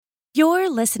You're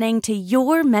listening to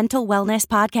Your Mental Wellness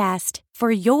Podcast for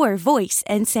your voice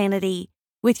and sanity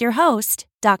with your host,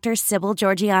 Dr. Sybil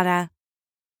Georgiana.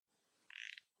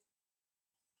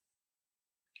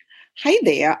 Hi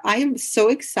there. I am so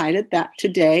excited that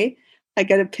today I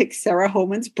get to pick Sarah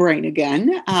Homan's brain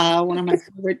again, one of my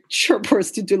favorite chirpers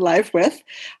to do live with.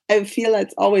 I feel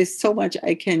it's always so much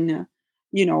I can,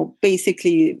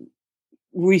 basically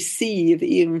receive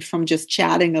even from just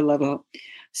chatting a little.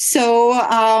 So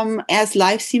as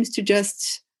life seems to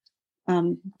just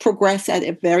progress at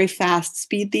a very fast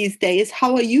speed these days,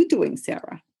 how are you doing,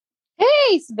 Sarah?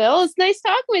 Hey, Bill, it's nice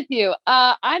talking with you.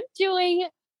 I'm doing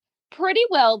pretty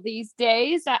well these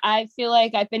days. I feel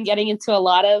like I've been getting into a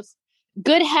lot of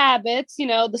good habits,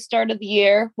 the start of the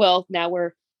year. Well, now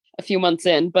we're a few months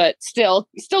in, but still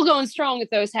going strong with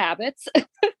those habits.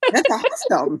 That's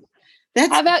awesome.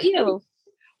 How about you?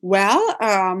 Well,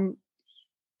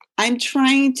 I'm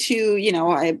trying to,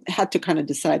 I had to kind of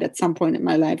decide at some point in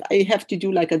my life, I have to do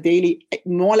more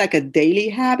like a daily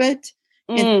habit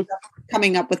instead of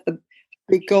coming up with the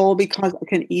big goal, because I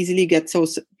can easily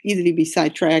be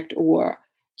sidetracked or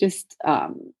just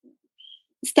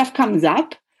stuff comes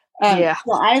up. So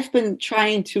I've been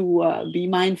trying to be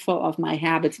mindful of my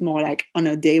habits more like on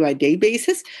a day-by-day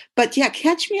basis. But yeah,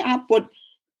 catch me up what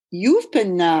you've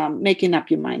been making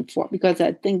up your mind for, because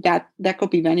I think that could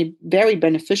be very, very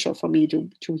beneficial for me to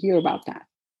hear about that.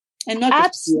 And not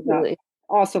just absolutely,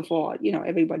 also for,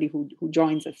 everybody who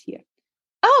joins us here.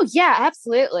 Oh, yeah,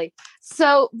 absolutely.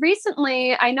 So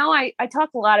recently, I know I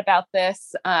talked a lot about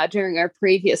this during our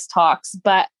previous talks,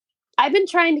 but I've been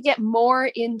trying to get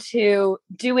more into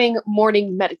doing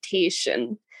morning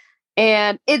meditation.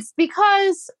 And it's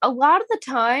because a lot of the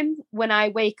time when I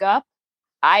wake up,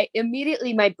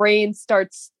 my brain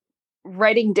starts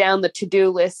writing down the to-do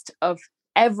list of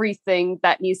everything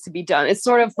that needs to be done. It's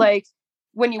sort of like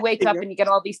when you wake up and you get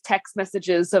all these text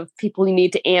messages of people you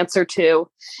need to answer to,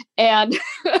 and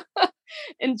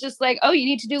and just like, oh, you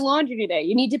need to do laundry today.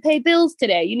 You need to pay bills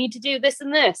today. You need to do this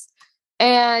and this.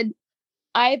 And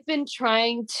I've been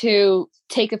trying to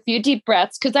take a few deep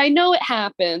breaths because I know it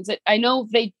happens. I know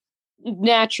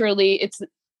it's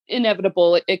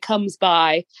inevitable. It comes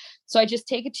by. So I just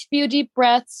take a few deep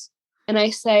breaths and I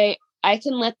say, I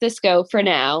can let this go for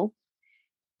now,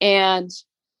 and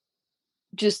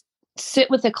just sit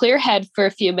with a clear head for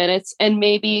a few minutes and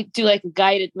maybe do like a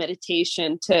guided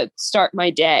meditation to start my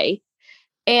day.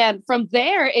 And from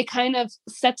there, it kind of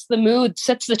sets the mood,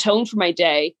 sets the tone for my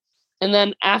day. And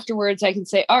then afterwards, I can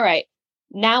say, all right,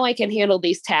 now I can handle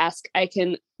these tasks. I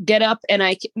can get up and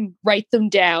I can write them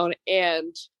down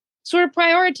and sort of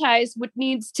prioritize what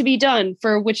needs to be done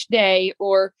for which day,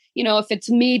 or, if it's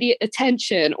immediate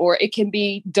attention, or it can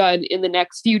be done in the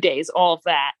next few days, all of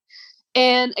that.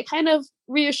 And it kind of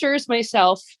reassures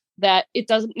myself that it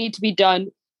doesn't need to be done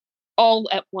all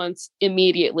at once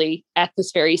immediately at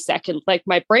this very second, like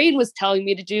my brain was telling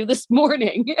me to do this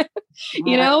morning.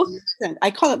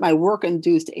 I call it my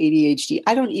work-induced ADHD.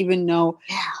 I don't even know.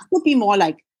 It would be more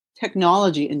like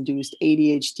technology-induced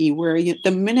ADHD, where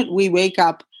the minute we wake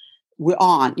up, we're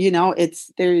on.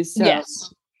 It's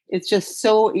just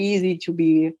so easy to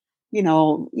be,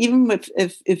 even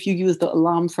if you use the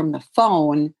alarm from the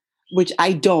phone, which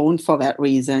I don't for that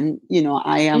reason.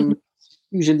 I am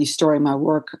usually storing my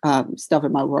work stuff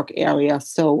in my work area.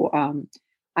 So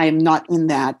I am not in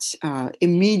that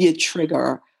immediate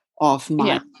trigger of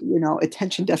my,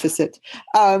 attention deficit.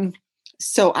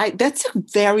 So that's a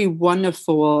very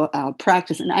wonderful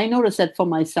practice. And I notice that for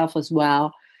myself as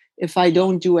well. If I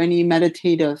don't do any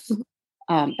meditative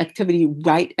activity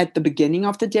right at the beginning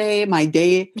of the day, my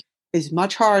day is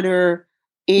much harder.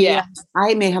 And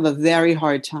I may have a very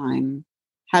hard time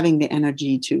having the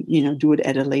energy to, do it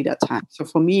at a later time. So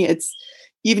for me, it's,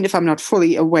 even if I'm not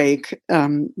fully awake,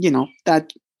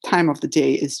 that time of the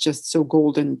day is just so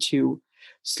golden to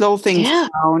slow things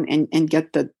down and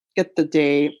get the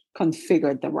day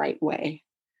configured the right way.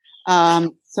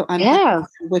 So I'm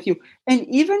with you. And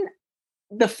even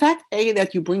the fact,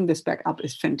 that you bring this back up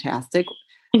is fantastic.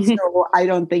 So I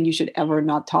don't think you should ever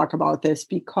not talk about this,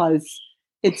 because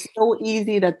it's so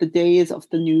easy that the days of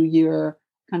the new year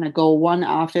kind of go one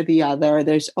after the other.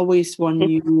 There's always one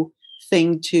new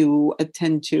thing to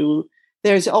attend to.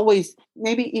 There's always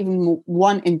maybe even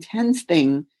one intense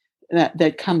thing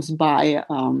that comes by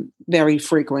very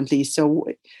frequently. So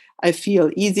I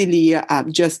feel easily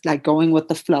just like going with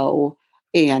the flow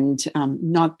and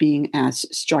not being as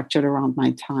structured around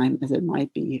my time as it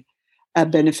might be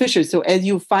beneficial. So as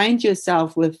you find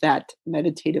yourself with that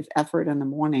meditative effort in the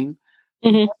morning,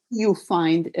 what you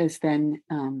find is then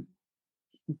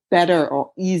better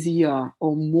or easier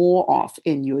or more of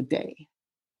in your day?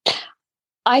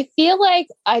 I feel like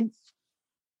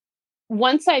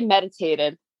once I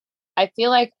meditated, I feel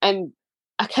like I'm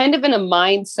kind of in a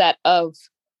mindset of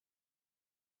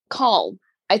calm.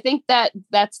 I think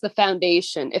that's the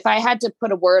foundation. If I had to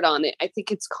put a word on it, I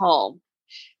think it's calm,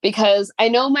 because I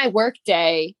know my work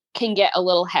day can get a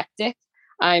little hectic.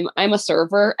 I'm a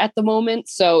server at the moment,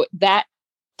 so that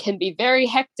can be very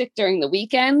hectic during the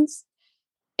weekends.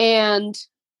 And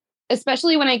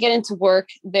especially when I get into work,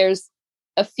 there's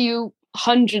a few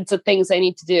hundreds of things I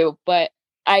need to do, but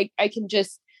I can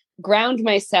just ground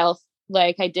myself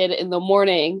like I did in the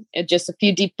morning, and just a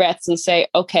few deep breaths and say,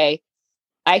 okay,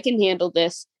 I can handle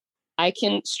this. I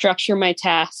can structure my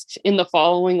tasks in the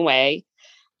following way.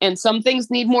 And some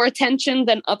things need more attention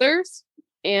than others.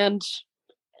 And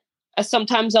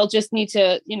sometimes I'll just need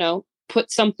to,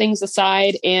 put some things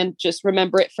aside and just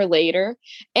remember it for later.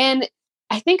 And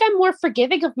I think I'm more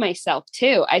forgiving of myself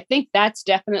too. I think that's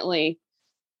definitely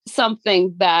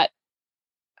something that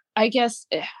I guess.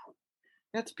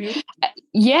 That's beautiful.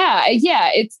 Yeah.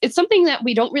 It's something that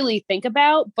we don't really think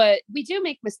about, but we do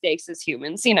make mistakes as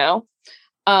humans,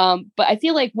 But I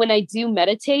feel like when I do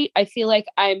meditate, I feel like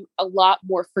I'm a lot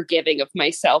more forgiving of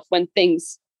myself when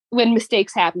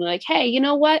mistakes happen. Like, hey, you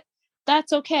know what?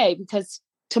 That's okay, because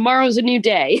tomorrow's a new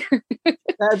day.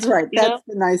 That's right. That's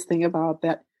the nice thing about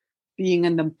that, being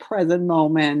in the present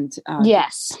moment.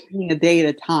 Yes. Being a day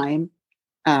at a time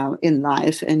in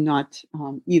life, and not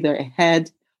either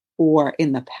ahead or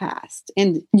in the past.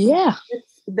 And yeah,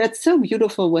 that's so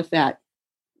beautiful with that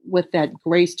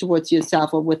grace towards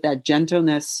yourself, or with that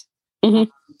gentleness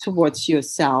towards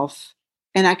yourself.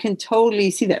 And I can totally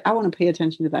see that. I want to pay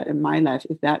attention to that in my life,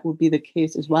 if that would be the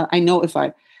case as well. I know if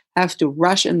I have to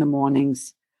rush in the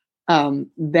mornings,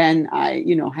 then I,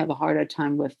 have a harder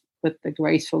time with the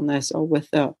gracefulness or with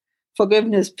the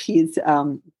forgiveness piece.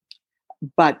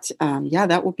 But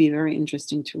that would be very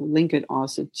interesting to link it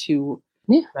also to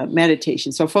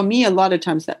meditation. So for me, a lot of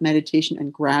times that meditation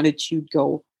and gratitude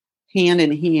go hand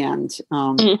in hand,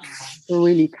 to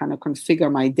really kind of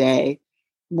configure my day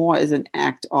more as an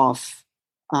act of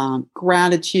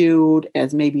gratitude,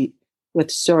 as maybe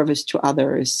with service to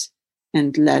others,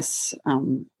 and less,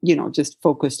 just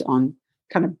focused on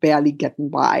kind of barely getting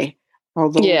by.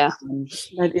 Although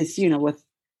that is,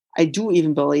 I do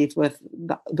even believe with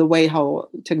the way how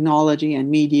technology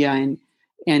and media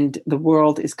and the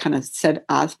world is kind of set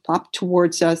us up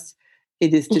towards us,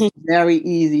 it is just very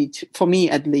easy for me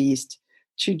at least,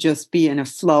 to just be in a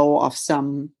flow of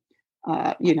some,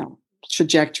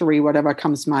 trajectory, whatever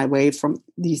comes my way from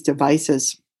these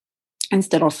devices,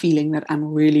 instead of feeling that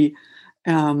I'm really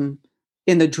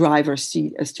in the driver's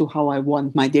seat as to how I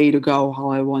want my day to go,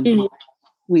 how I want my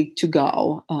week to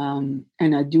go. And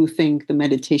I do think the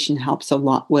meditation helps a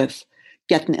lot with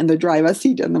getting in the driver's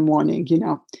seat in the morning,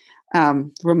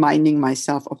 reminding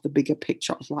myself of the bigger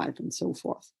picture of life and so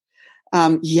forth.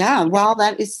 Well,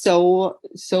 that is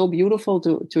so beautiful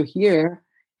to hear,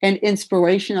 and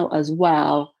inspirational as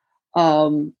well.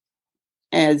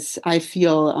 As I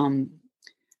feel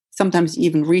sometimes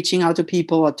even reaching out to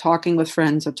people, or talking with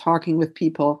friends, or talking with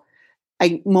people,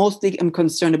 I mostly am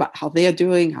concerned about how they're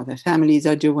doing, how their families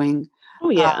are doing. Oh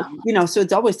yeah. So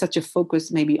it's always such a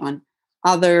focus maybe on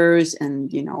others,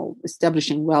 and,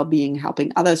 establishing well-being,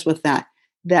 helping others with that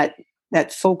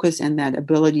focus, and that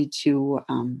ability to,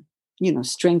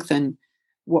 strengthen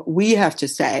what we have to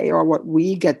say, or what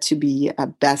we get to be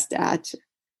best at.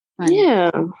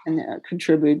 And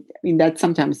contribute. I mean, that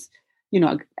sometimes,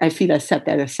 I feel I set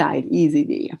that aside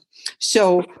easily.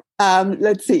 So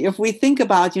let's see, if we think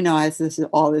about, as this is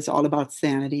all about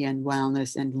sanity and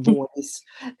wellness and voice,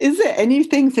 is there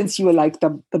anything, since you were like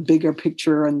the bigger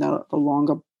picture and the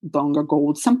longer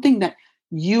goal, something that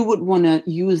you would want to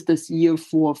use this year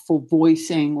for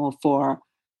voicing, or for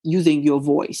using your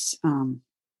voice?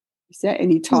 Is there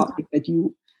any topic that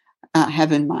you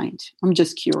have in mind? I'm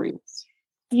just curious.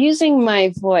 Using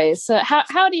my voice.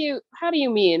 How do you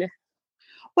mean?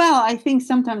 Well, I think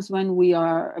sometimes when we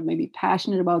are maybe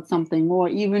passionate about something, or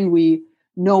even we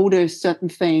notice certain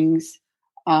things,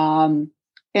 and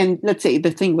let's say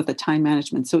the thing with the time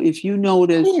management. So if you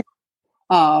notice,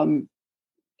 I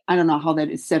don't know how that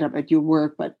is set up at your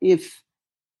work, but if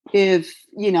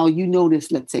you notice,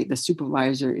 let's say the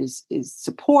supervisor is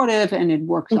supportive and it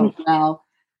works out well,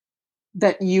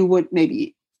 that you would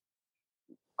maybe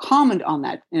comment on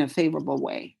that in a favorable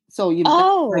way. So,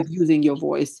 like using your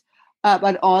voice.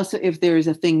 But also, if there is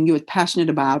a thing you're passionate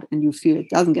about and you feel it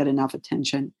doesn't get enough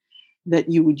attention,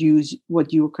 that you would use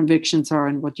what your convictions are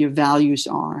and what your values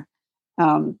are,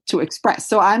 to express.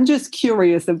 So I'm just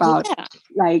curious about,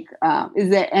 is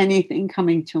there anything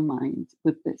coming to mind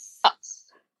with this?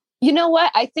 You know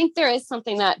what? I think there is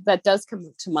something that does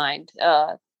come to mind.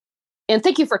 And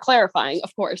thank you for clarifying,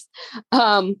 of course.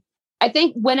 I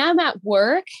think when I'm at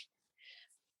work,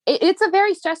 it's a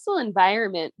very stressful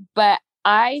environment, but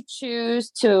I choose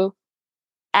to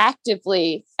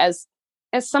actively, as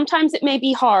sometimes it may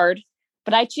be hard,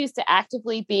 but I choose to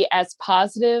actively be as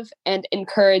positive and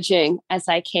encouraging as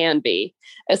I can be,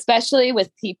 especially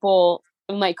with people,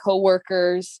 my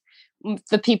coworkers,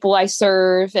 the people I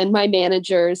serve, and my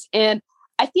managers. And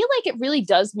I feel like it really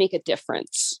does make a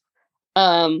difference.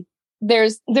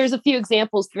 There's a few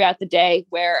examples throughout the day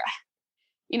where,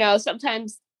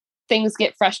 sometimes things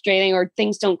get frustrating or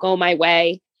things don't go my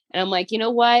way. And I'm like, you know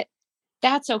what?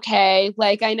 That's okay.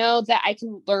 Like, I know that I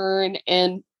can learn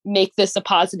and make this a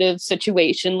positive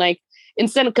situation. Like,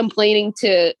 instead of complaining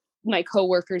to my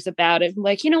coworkers about it, I'm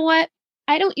like, you know what?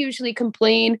 I don't usually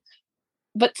complain,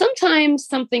 but sometimes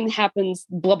something happens,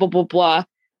 blah, blah, blah, blah.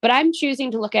 But I'm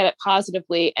choosing to look at it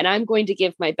positively, and I'm going to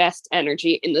give my best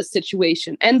energy in this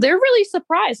situation. And they're really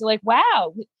surprised. They're like,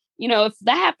 wow, if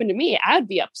that happened to me, I'd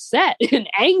be upset and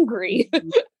angry.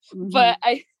 Mm-hmm. But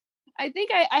I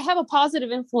think I have a positive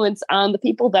influence on the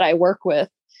people that I work with.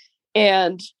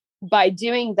 And by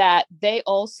doing that, they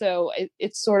also,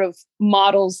 it sort of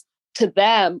models to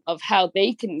them of how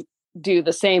they can do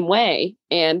the same way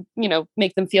and,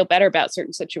 make them feel better about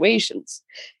certain situations.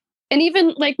 And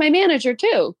even like my manager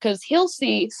too, because he'll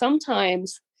see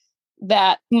sometimes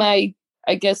that I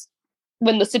guess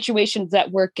when the situations at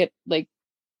work get like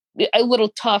a little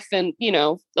tough and,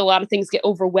 a lot of things get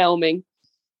overwhelming,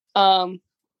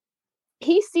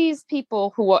 he sees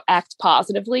people who will act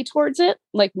positively towards it,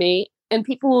 like me, and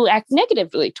people who act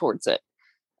negatively towards it.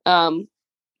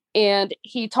 And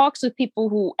he talks with people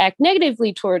who act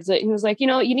negatively towards it. He was like, you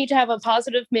need to have a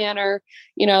positive manner.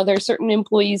 There's certain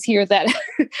employees here that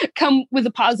come with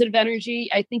a positive energy.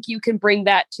 I think you can bring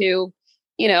that to,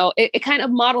 it kind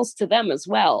of models to them as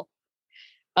well.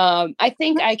 I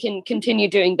think I can continue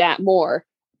doing that more.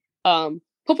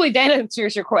 Hopefully that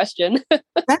answers your question.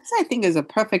 That's, I think, is a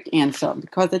perfect answer,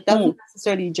 because it doesn't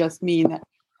necessarily just mean that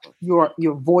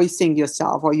you're voicing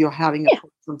yourself or you're having a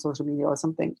post on social media or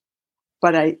something.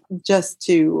 But just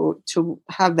to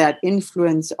have that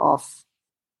influence of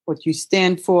what you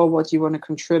stand for, what you want to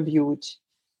contribute.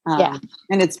 And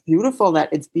it's beautiful that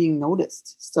it's being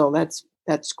noticed. So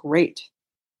that's great.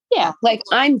 Yeah. Like,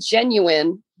 I'm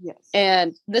genuine. Yes.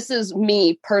 And this is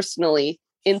me personally,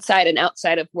 inside and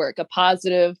outside of work, a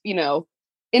positive,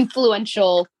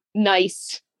 influential,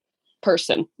 nice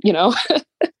person,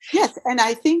 Yes. And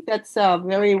I think that's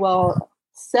very well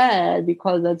said,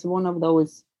 because that's one of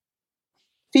those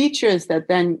features that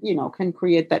then, can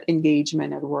create that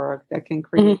engagement at work, that can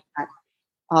create that,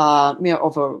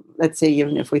 let's say,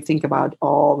 even if we think about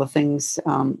all the things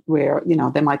where,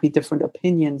 there might be different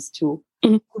opinions, to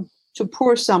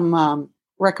pour some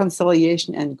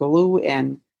reconciliation and glue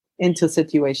and into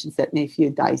situations that may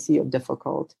feel dicey or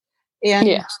difficult.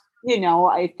 And,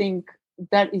 I think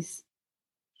that is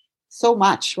so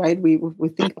much, right? We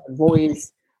think about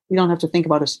voice. We don't have to think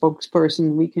about a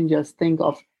spokesperson. We can just think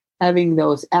of having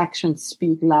those actions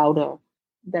speak louder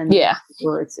than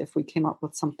words if we came up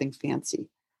with something fancy.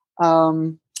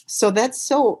 So that's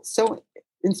so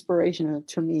inspirational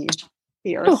to me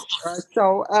here.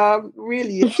 So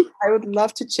really, I would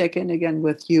love to check in again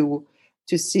with you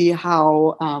to see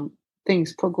how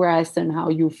things progress and how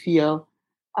you feel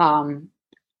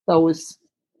those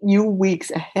new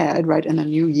weeks ahead, right? In a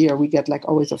new year, we get like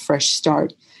always a fresh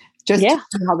start. Just to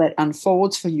see how that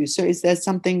unfolds for you. So is there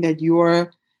something that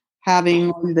you're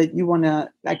having that you want to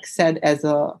like set as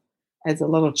a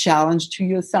little challenge to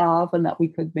yourself, and that we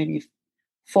could maybe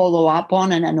follow up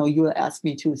on? And I know you'll ask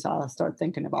me too, so I'll start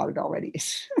thinking about it already.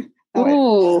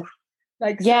 Ooh,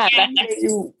 like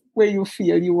where you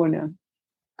feel you want to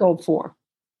go for.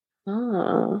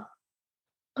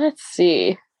 Let's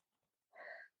see.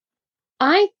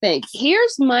 I think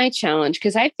here's my challenge,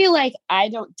 because I feel like I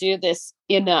don't do this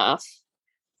enough.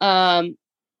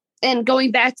 And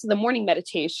going back to the morning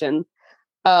meditation,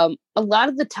 a lot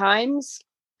of the times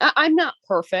I'm not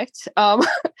perfect.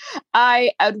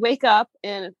 I'd wake up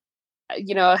and,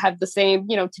 have the same,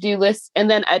 to-do list. And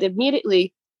then I'd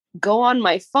immediately go on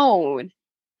my phone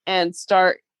and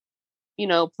start,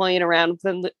 playing around with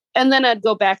them. And then I'd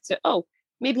go back to,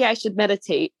 maybe I should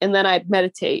meditate. And then I'd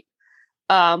meditate.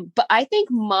 But I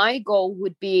think my goal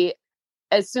would be,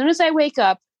 as soon as I wake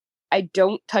up, I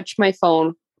don't touch my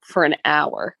phone for an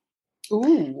hour.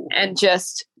 Ooh. And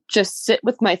just sit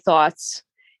with my thoughts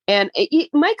And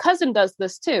my cousin does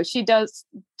this too.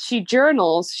 She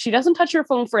journals. She doesn't touch her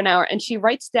phone for an hour, and she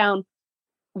writes down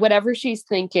whatever she's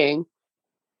thinking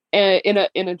in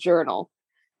a journal,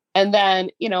 and then,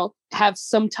 have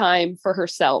some time for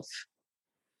herself.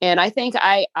 And I think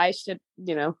I should,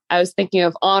 I was thinking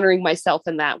of honoring myself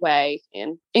in that way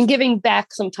and giving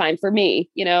back some time for me,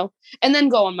 and then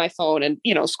go on my phone and,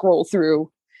 scroll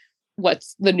through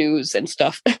what's the news and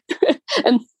stuff.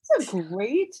 And it's a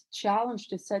great challenge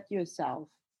to set yourself.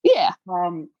 Yeah.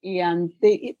 And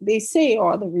they say,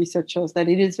 or the research shows, that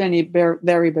it is very,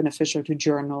 very beneficial to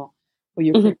journal for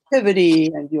your creativity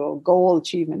and your goal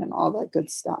achievement and all that good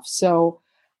stuff. So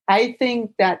I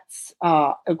think that's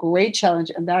a great challenge.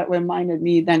 And that reminded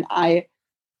me, then I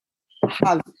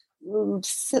have looked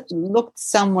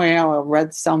somewhere or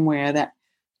read somewhere that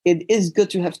it is good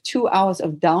to have 2 hours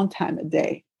of downtime a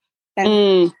day. And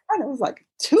it was like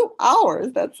 2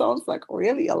 hours. That sounds like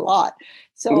really a lot.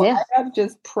 So I have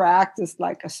just practiced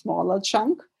like a smaller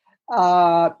chunk,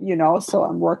 so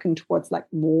I'm working towards like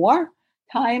more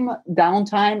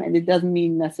downtime. And it doesn't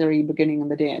mean necessarily beginning of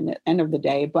the day and the end of the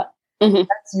day, but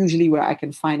that's usually where I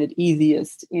can find it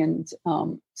easiest. And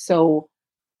so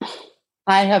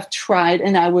I have tried,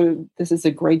 and this is a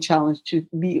great challenge, to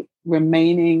be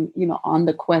remaining, on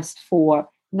the quest for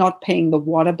not paying the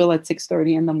water bill at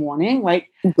 6:30 in the morning, right?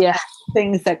 Yeah.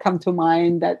 Things that come to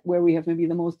mind where we have maybe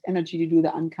the most energy to do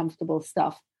the uncomfortable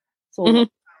stuff. So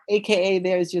AKA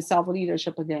there's your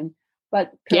self-leadership again,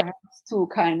 but perhaps to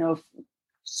kind of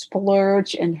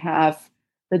splurge and have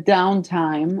the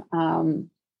downtime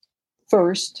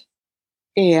first.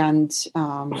 And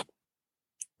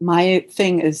my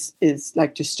thing is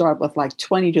like to start with like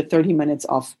 20 to 30 minutes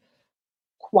of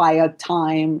quiet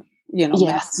time,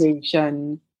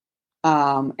 meditation.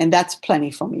 And that's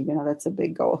plenty for me. That's a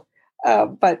big goal.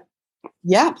 But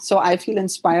yeah, so I feel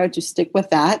inspired to stick with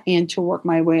that and to work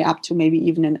my way up to maybe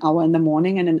even an hour in the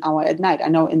morning and an hour at night. I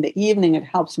know in the evening, it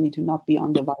helps me to not be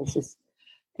on devices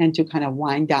and to kind of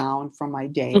wind down from my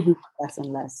day, less and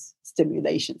less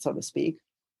stimulation, so to speak.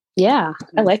 Yeah,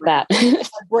 I like that.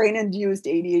 Brain-induced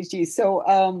ADHD.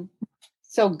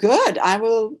 So good. I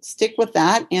will stick with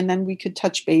that, and then we could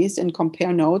touch base and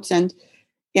compare notes and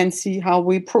see how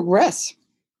we progress.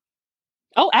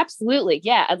 Oh, absolutely.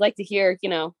 Yeah, I'd like to hear,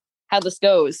 how this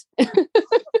goes.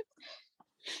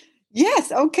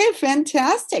 Yes. Okay.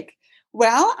 Fantastic.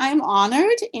 Well, I'm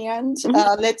honored, and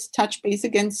let's touch base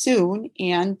again soon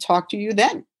and talk to you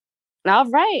then. All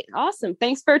right. Awesome.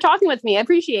 Thanks for talking with me. I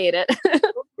appreciate it.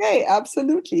 Okay.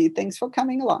 Absolutely. Thanks for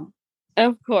coming along.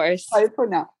 Of course. Bye for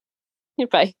now.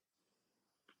 Bye.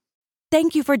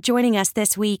 Thank you for joining us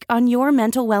this week on Your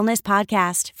Mental Wellness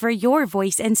Podcast for your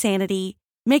voice and sanity.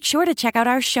 Make sure to check out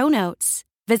our show notes.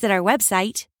 Visit our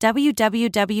website,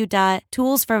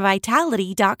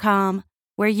 www.toolsforvitality.com,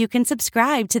 where you can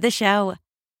subscribe to the show.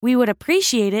 We would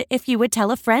appreciate it if you would tell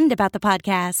a friend about the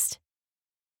podcast.